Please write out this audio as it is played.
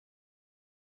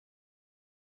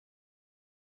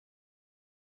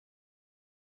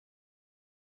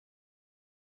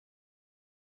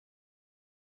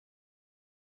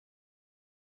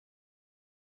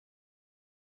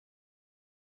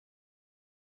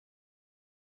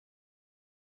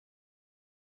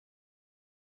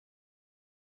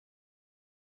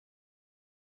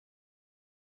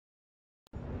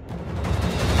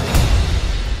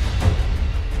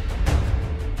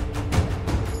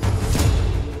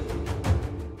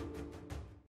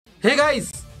Hey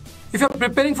guys, if you're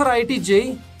preparing for IIT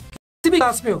JEE, किसी भी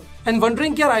class में हो and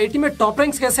wondering कि यार IIT में top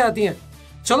ranks कैसे आती हैं,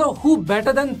 चलो who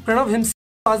better than Pranav himself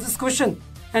to ask this question?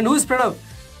 And who is Pranav?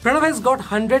 Pranav has got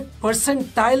 100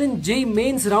 percentile in JEE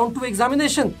mains round 2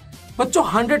 examination. बच्चों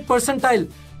 100 percentile,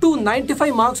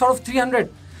 295 marks out of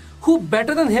 300. Who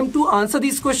better than him to answer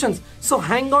these questions? So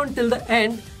hang on till the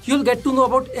end. You'll get to know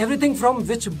about everything from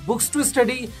which books to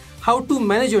study, how to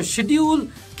manage your schedule,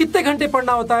 कितने घंटे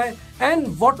पढ़ना होता है,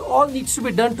 and what all needs to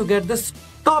be done to get this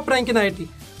top rank in IIT.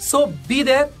 So be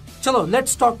there. Chalo,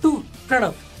 let's talk to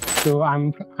Pranav. So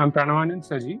I'm Pranavanand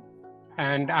Saji,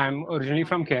 and I'm originally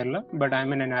from Kerala, but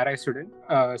I'm an NRI student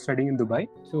studying in Dubai.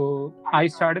 So I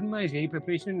started my JEE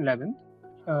preparation in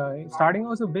 11th. Starting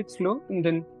was a bit slow,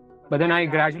 but then I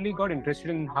gradually got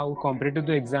interested in how competitive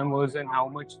the exam was and how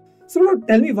much. So now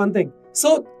tell me one thing.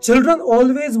 So children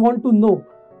always want to know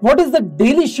what is the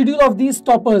daily schedule of these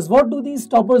toppers? What do these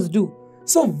toppers do?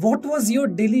 So what was your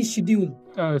daily schedule?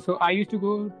 So I used to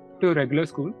go to regular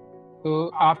school.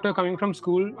 So after coming from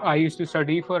school, I used to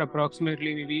study for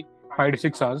approximately maybe 5 to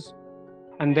 6 hours.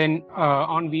 And then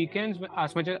on weekends,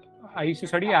 I used to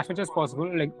study as much as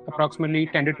possible, like approximately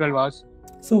 10 to 12 hours.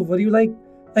 So were you like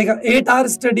a 8-hour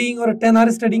studying or a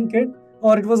 10-hour studying kid?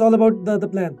 Or it was all about the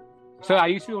plan? So I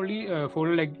used to only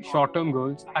follow like short-term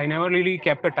goals. I never really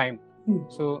kept a time.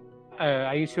 So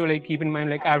I used to like keep in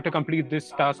mind like I have to complete this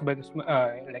task by this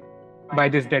by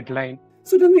this deadline.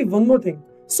 So tell me one more thing.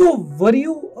 So were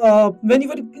you when you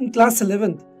were in class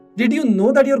 11th, did you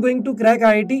know that you're going to crack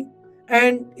IIT?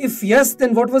 And if yes,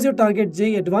 then what was your target?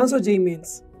 JEE Advanced or JEE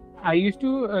Mains? I used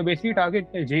to basically target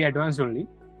JEE Advanced only.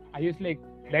 I used to like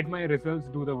let my results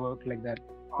do the work like that,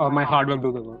 or my hard work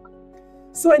do the work.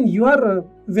 So, and you are a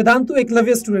Vedantu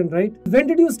Eklavya student, right? When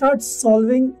did you start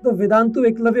solving the Vedantu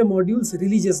Eklavya modules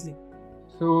religiously?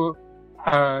 So,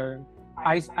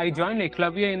 I joined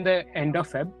Eklavya in the end of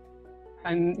Feb.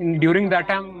 And during that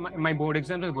time, my board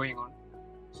exam was going on.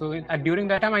 So, during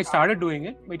that time, I started doing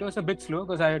it. But it was a bit slow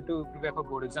because I had to prepare for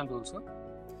board exams also.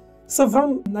 So,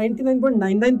 from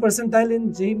 99.99 percentile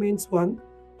in JEE Mains 1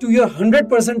 to your 100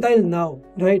 percentile now,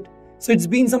 right? So, it's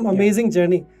been some amazing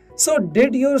journey. So,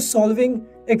 did your solving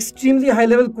extremely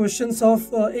high-level questions of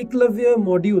Eklavya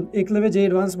module, Eklavya JEE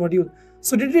Advanced module,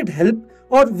 so did it help,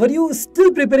 or were you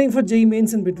still preparing for JEE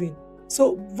Mains in between?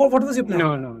 So, what was your plan?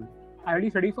 No. I already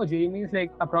studied for JEE Mains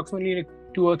like approximately like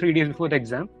 2 or 3 days before the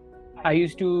exam. I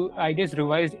just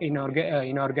revised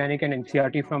inorganic and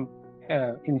NCRT from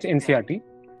NCRT.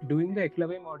 Doing the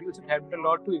Eklavya modules, it helped a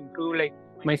lot to improve like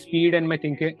my speed and my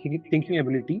thinking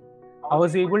ability. I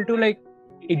was able to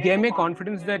it gave me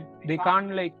confidence that they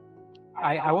can't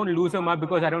I won't lose a mark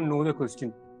because I don't know the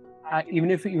question.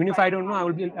 Even if I don't know,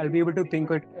 I'll be able to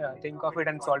think of it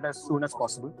and solve it as soon as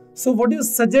possible. So what do you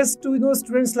suggest to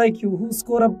students like you who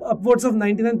score upwards of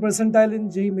 99 percentile in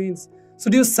JEE Mains?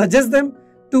 So do you suggest them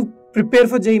to prepare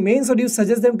for JEE Mains, or do you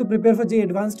suggest them to prepare for JEE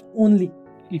Advanced only?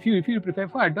 If you prepare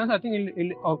for Advanced, I think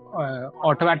it'll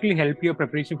automatically help your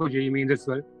preparation for JEE Mains as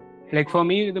well. Like for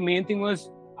me, the main thing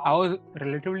was I was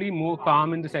relatively more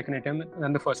calm in the second attempt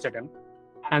than the first attempt.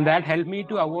 And that helped me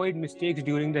to avoid mistakes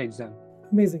during the exam.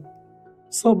 Amazing.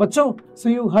 So, bachcho, so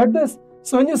you heard this?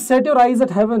 So when you set your eyes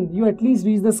at heaven, you at least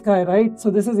reach the sky, right?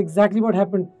 So this is exactly what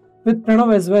happened with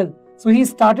Pranav as well. So he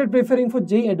started preparing for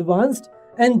JEE Advanced,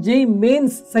 and JEE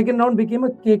Mains second round became a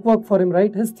cakewalk for him,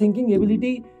 right? His thinking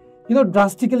ability,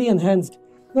 drastically enhanced.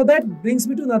 Now that brings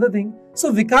me to another thing.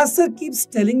 So Vikas sir keeps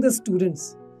telling the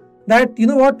students that,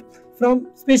 from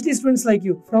especially students like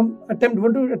you, from attempt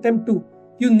 1 to attempt 2,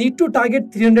 you need to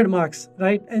target 300 marks,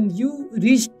 right? And you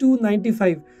reached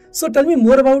 295. So tell me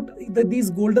more about these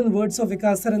golden words of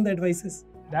Vikas sir and the advices.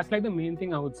 That's like the main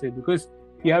thing I would say, because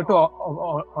you have to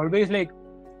always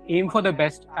aim for the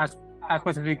best as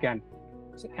much as you can.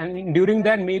 So, and during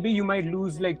that, maybe you might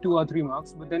lose 2 or 3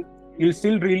 marks, but then you'll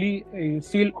still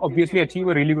obviously achieve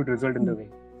a really good result in the way.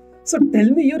 So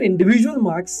tell me your individual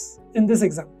marks in this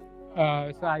exam.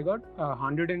 So I got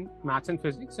 100 in maths and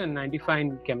physics and 95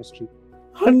 in chemistry.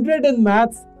 100 in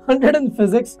maths, 100 in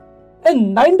physics,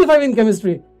 and 95 in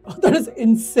chemistry. Oh, that is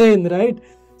insane, right?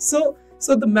 So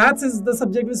the maths is the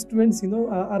subject which students,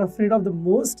 are afraid of the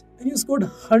most, and you scored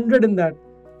 100 in that.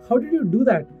 How did you do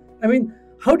that? I mean,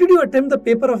 how did you attempt the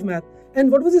paper of math?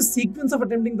 And what was the sequence of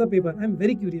attempting the paper? I'm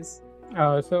very curious.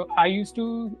 So I used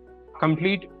to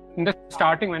complete in the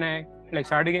starting when I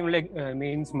started giving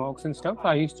mains, mocks and stuff.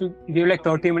 I used to give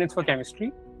 30 minutes for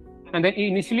chemistry, and then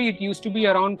initially it used to be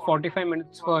around 45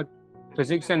 minutes for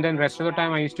physics, and then rest of the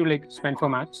time I used to spend for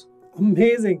maths.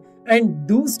 Amazing. And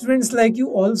do students like you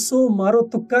also maro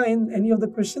tukka in any of the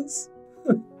questions?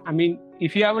 I mean,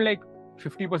 if you have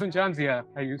 50% chance, yeah,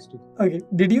 I used to. Okay,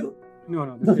 did you? No,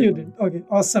 no. No, you didn't. Okay,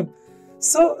 awesome.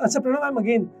 So, Pranav, I'm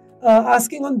again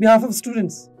asking on behalf of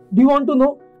students. Do you want to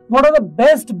know what are the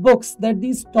best books that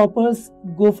these toppers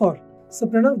go for? So,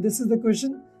 Pranav, this is the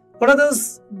question. What are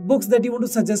those books that you want to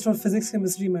suggest for physics,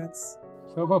 chemistry, maths?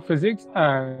 So for physics,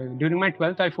 during my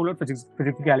 12th, I followed Physics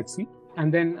Galaxy.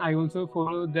 And then I also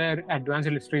followed their advanced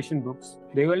illustration books.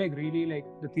 They were like really like,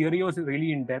 the theory was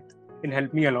really in depth. It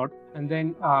helped me a lot. And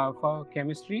then for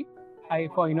chemistry,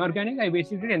 for inorganic, I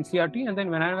basically did NCRT. And then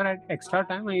whenever I had extra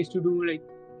time, I used to do like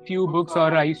few books,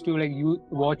 or I used to like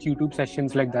watch YouTube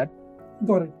sessions like that.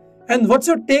 Got it. And what's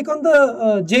your take on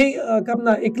the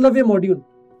Eklavya module?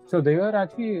 So they were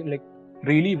actually like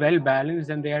really well balanced,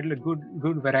 and they had a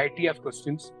good variety of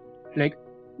questions. Like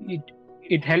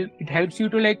it helps you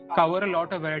to like cover a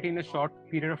lot of variety in a short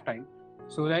period of time.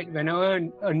 So that whenever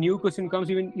a new question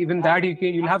comes, even that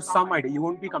you'll have some idea. You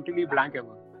won't be completely blank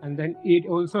ever. And then it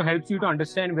also helps you to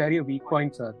understand where your weak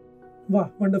points are.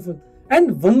 Wow, wonderful.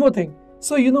 And one more thing.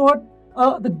 So you know what?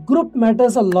 The group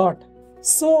matters a lot.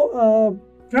 So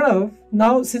Pranav,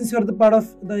 now since you are the part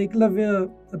of the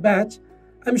Eklavya batch,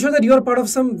 I'm sure that you are part of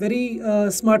some very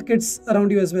smart kids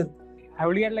around you as well. I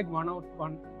only had like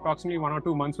approximately 1 or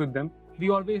 2 months with them. We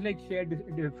always like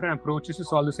shared different approaches to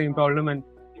solve the same problem, and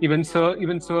even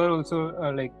sir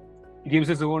also like gives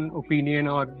his own opinion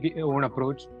or own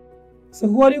approach. So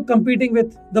who are you competing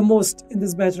with the most in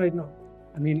this batch right now?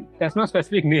 I mean, there's no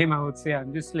specific name, I would say.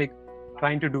 I'm just like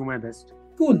trying to do my best.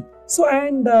 Cool. So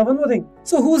and one more thing.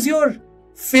 So who's your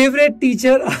favorite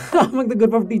teacher among the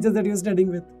group of teachers that you're studying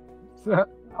with? So,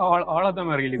 all of them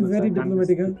are really good. Very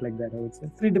diplomatic, huh? Like that, I would say.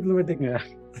 Very diplomatic. Yeah.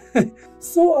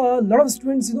 So a lot of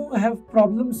students, have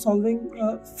problem solving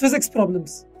physics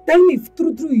problems. Tell me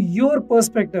through your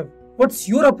perspective, what's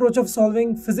your approach of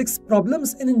solving physics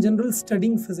problems and in general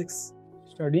studying physics?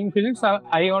 Studying physics,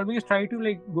 I always try to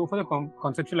like go for the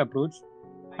conceptual approach.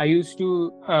 I used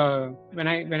to when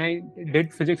I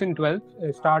did physics in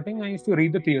 12th, starting I used to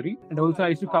read the theory, and also I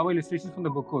used to cover illustrations from the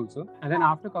book also. And then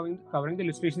after covering the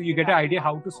illustrations, you get an idea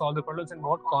how to solve the problems and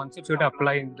what concepts you have to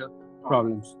apply in the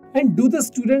problems. And do the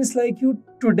students like you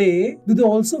today, do they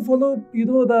also follow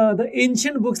the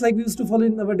ancient books like we used to follow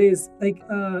in nowadays, like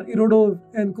Irodov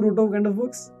and Krotov kind of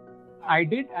books? I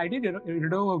did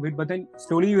Irodov a bit, but then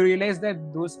slowly you realize that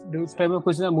those type of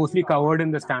questions are mostly covered in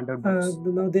the standard books.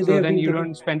 So then you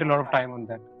don't spend a lot of time on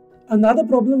that. Another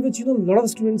problem which a lot of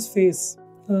students face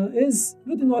is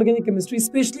with inorganic chemistry,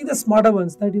 especially the smarter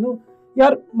ones. That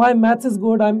yeah, my maths is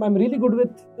good. I'm really good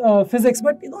with physics,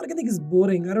 but inorganic is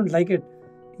boring. I don't like it.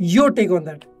 Your take on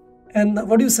that, and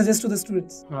what do you suggest to the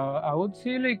students? I would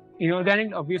say like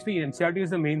inorganic. Obviously, NCRT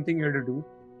is the main thing you have to do.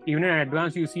 Even in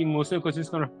advance, you see most of the questions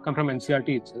come from NCRT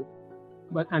itself.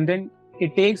 And then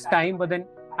it takes time. But then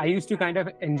I used to kind of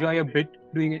enjoy a bit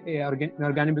doing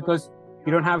inorganic because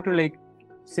you don't have to like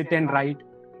sit and write.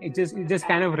 It's just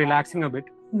kind of relaxing a bit.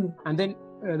 And then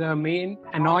the main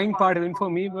annoying part even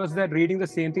for me was that reading the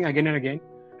same thing again and again.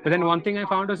 But then one thing I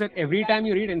found was that every time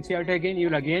you read NCRT again,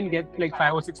 you'll again get like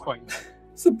 5 or 6 points.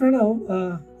 So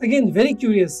Pranav, again very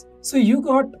curious. So you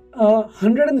got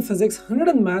 100 in physics,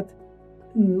 100 in math,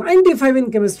 95 in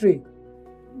chemistry.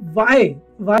 Why?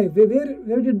 Where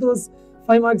did those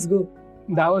 5 marks go?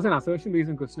 That was an assertion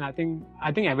reason question. I think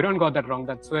everyone got that wrong.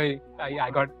 That's why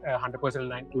I got 100%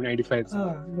 295.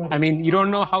 So. I mean, you don't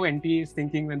know how NTA is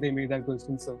thinking when they made that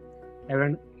question. So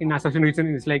everyone in assertion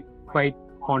reason is like quite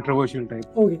controversial type.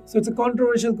 Okay, so it's a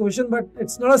controversial question, but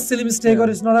it's not a silly mistake or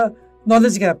it's not a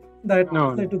knowledge gap that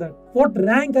led to that. What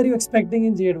rank are you expecting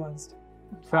in J Advanced?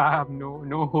 So I have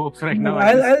no hopes right now.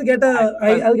 I'll get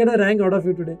a rank out of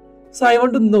you today. So I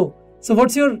want to know. So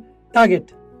what's your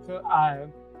target? So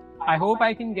I hope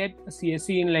I can get a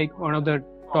CSE in like one of the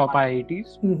top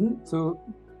IITs. So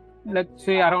let's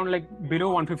say around like below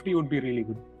 150 would be really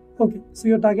good. Okay, so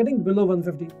you're targeting below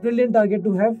 150. Brilliant target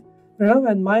to have, Pranav,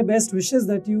 and my best wishes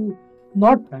that you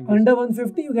not under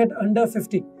 150, you get under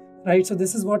 50. Right? So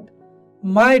this is what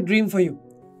my dream for you.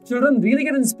 Children really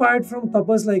get inspired from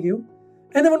toppers like you,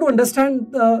 and they want to understand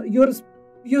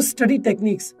your study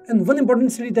techniques. And one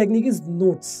important study technique is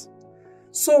notes.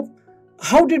 So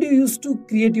how did you used to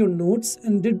create your notes,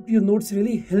 and did your notes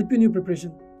really help you in your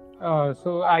preparation?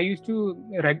 So I used to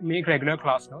make regular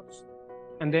class notes,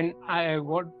 and then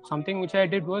something which I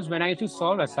did was when I used to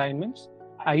solve assignments,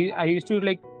 I used to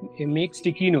like make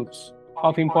sticky notes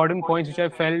of important points which I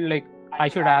felt like I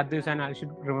should add this and I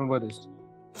should remember this.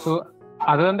 So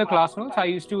other than the class notes, I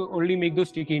used to only make those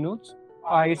sticky notes.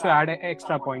 I used to add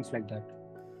extra points like that.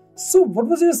 So what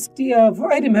was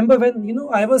your I remember when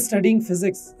I was studying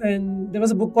physics and there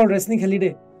was a book called Wrestling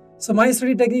Holiday. So my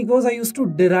study technique was I used to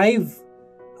derive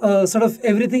sort of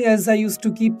everything as I used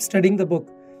to keep studying the book.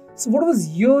 So what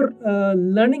was your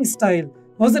learning style?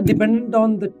 Was it dependent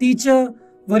on the teacher?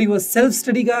 Were you a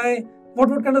self-study guy? What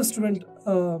kind of student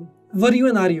were you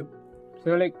and are you?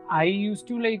 So like I used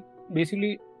to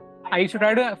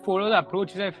try to follow the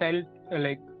approaches I felt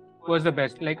was the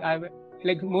best.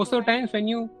 Like most of the times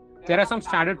there are some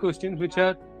standard questions which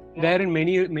are there in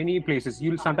many places.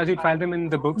 Sometimes you'll find them in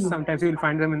the books, sometimes you'll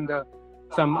find them in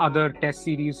some other test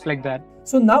series like that.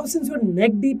 So now since you're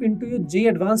neck deep into your JEE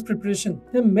Advanced preparation,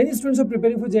 there are many students who are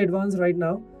preparing for JEE Advanced right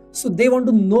now. So they want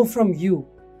to know from you,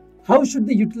 how should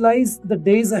they utilize the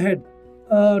days ahead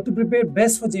to prepare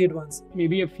best for JEE Advanced?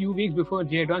 Maybe a few weeks before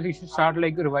JEE Advanced, you should start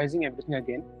revising everything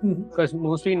again. Because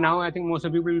mostly now, I think most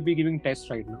of people will be giving tests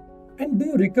right now. And do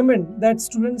you recommend that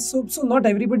students, so not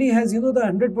everybody has, the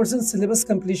 100% syllabus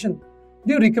completion.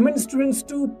 Do you recommend students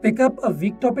to pick up a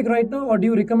weak topic right now, or do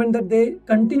you recommend that they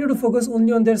continue to focus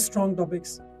only on their strong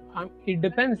topics? It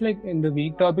depends. Like in the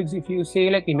weak topics, if you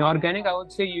say like inorganic, I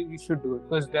would say you should do it,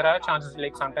 because there are chances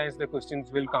sometimes the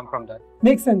questions will come from that.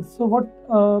 Makes sense. So what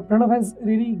Pranav has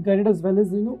really guided us well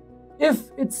is, if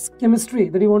it's chemistry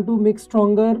that you want to make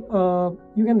stronger,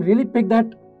 you can really pick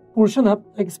that portion up,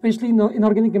 like especially in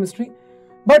inorganic chemistry.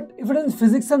 But if it is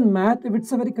physics and math, if it's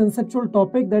a very conceptual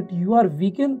topic that you are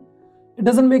weak in, it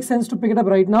doesn't make sense to pick it up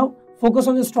right now. Focus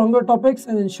on your stronger topics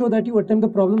and ensure that you attempt the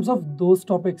problems of those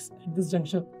topics at this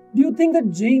juncture. Do you think that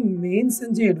JEE Mains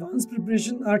and JEE Advanced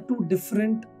preparation are two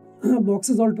different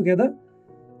boxes altogether?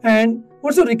 And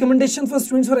what's your recommendation for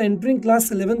students who are entering class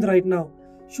 11th right now?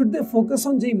 Should they focus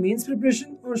on JEE Mains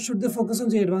preparation or should they focus on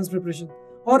JEE Advanced preparation?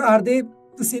 Or are they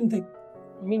the same thing?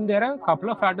 I mean, there are a couple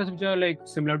of factors which are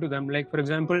similar to them. Like, for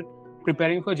example,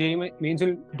 preparing for JEE Mains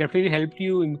will definitely help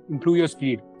you improve your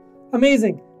speed.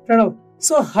 Amazing. Pranav,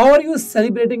 so how are you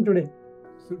celebrating today?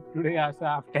 So today, I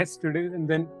have tests today, and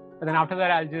then after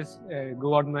that, I'll just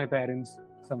go out with my parents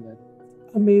somewhere.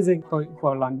 Amazing.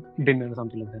 For lunch, dinner or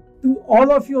something like that. To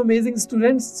all of you amazing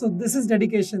students, so this is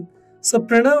dedication. So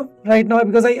Pranav, right now,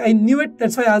 because I knew it,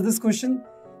 that's why I asked this question.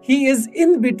 He is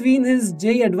in between his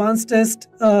JEE Advanced test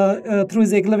through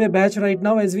his Eklavya batch right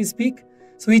now as we speak.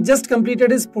 So he just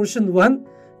completed his portion 1.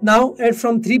 Now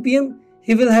from 3 p.m,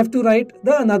 he will have to write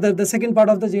the second part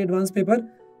of the JEE Advanced paper.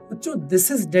 But this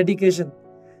is dedication.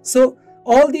 So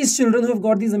all these children who have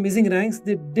got these amazing ranks,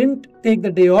 they didn't take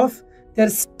the day off. They are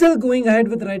still going ahead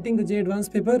with writing the JEE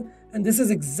Advanced paper. And this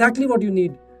is exactly what you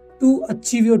need to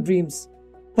achieve your dreams.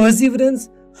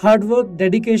 Perseverance, hard work,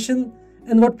 dedication,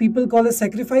 and what people call a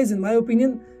sacrifice. In my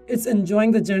opinion, it's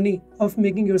enjoying the journey of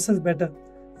making yourself better,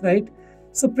 right?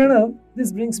 So Pranav,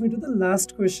 this brings me to the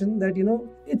last question that,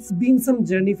 it's been some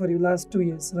journey for you last 2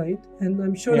 years, right? And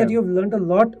I'm sure that you have learned a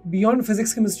lot beyond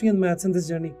physics, chemistry and maths in this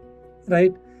journey,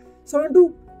 right? So I want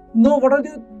to know what are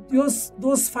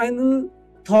those final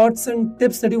thoughts and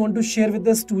tips that you want to share with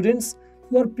the students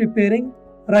who are preparing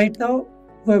right now,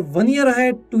 who have 1 year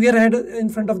ahead, 2 year ahead in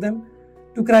front of them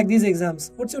to crack these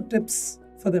exams. What's your tips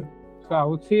for them? So I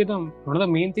would say one of the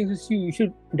main things is you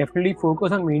should definitely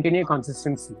focus on maintaining a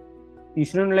consistency. You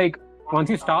shouldn't once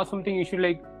you start something, you should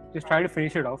just try to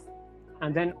finish it off.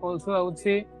 And then also I would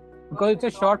say, because it's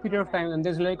a short period of time and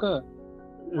there's a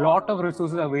lot of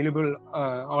resources available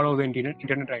all over the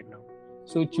internet right now.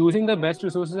 So choosing the best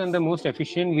resources and the most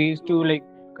efficient ways to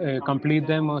complete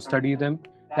them or study them,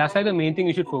 that's the main thing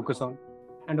you should focus on.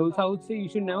 And also I would say you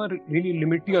should never really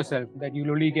limit yourself that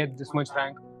you'll only get this much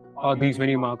rank or these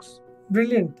many marks.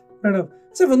 Brilliant, Pranav.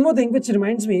 So one more thing which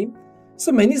reminds me,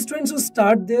 so many students who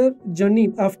start their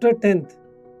journey after 10th,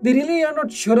 they really are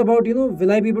not sure about,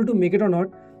 will I be able to make it or not?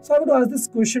 So I would ask this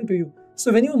question to you.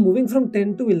 So when you were moving from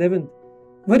 10th to 11th,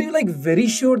 were you very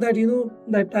sure that,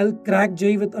 that I'll crack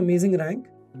JEE with amazing rank?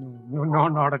 No,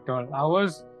 not at all.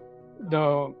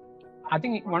 I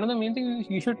think one of the main things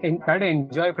is you should try to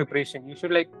enjoy preparation. You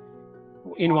should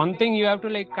in one thing you have to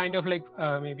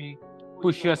maybe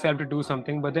push yourself to do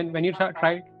something, but then when you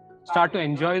start to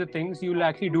enjoy the things, you'll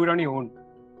actually do it on your own.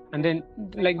 And then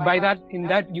in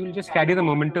that you'll just carry the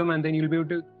momentum and then you'll be able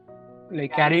to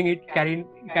carry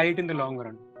it in the long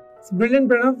run. It's brilliant,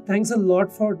 Pranav. Thanks a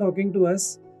lot for talking to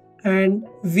us. And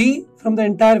we from the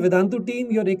entire Vedantu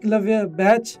team, your Eklavya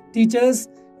batch, teachers,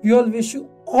 we all wish you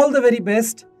all the very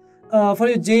best for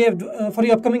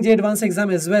your upcoming JEE Advanced exam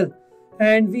as well.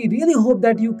 And we really hope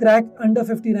that you crack under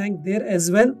 50 rank there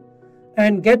as well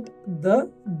and get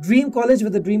the dream college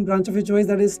with the dream branch of your choice.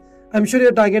 That is, I'm sure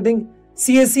you're targeting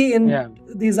CSE in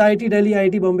these IIT Delhi,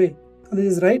 IIT Bombay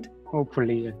colleges, right?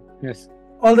 Hopefully, yes.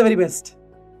 All the very best.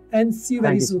 And see you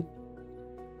very soon.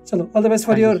 Chalo, all the best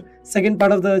for your second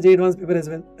part of the JEE Advanced paper as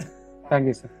well. Thank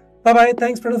you, sir. Bye bye.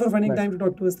 Thanks, Pranav, for finding Bye. time to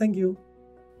talk to us. Thank you.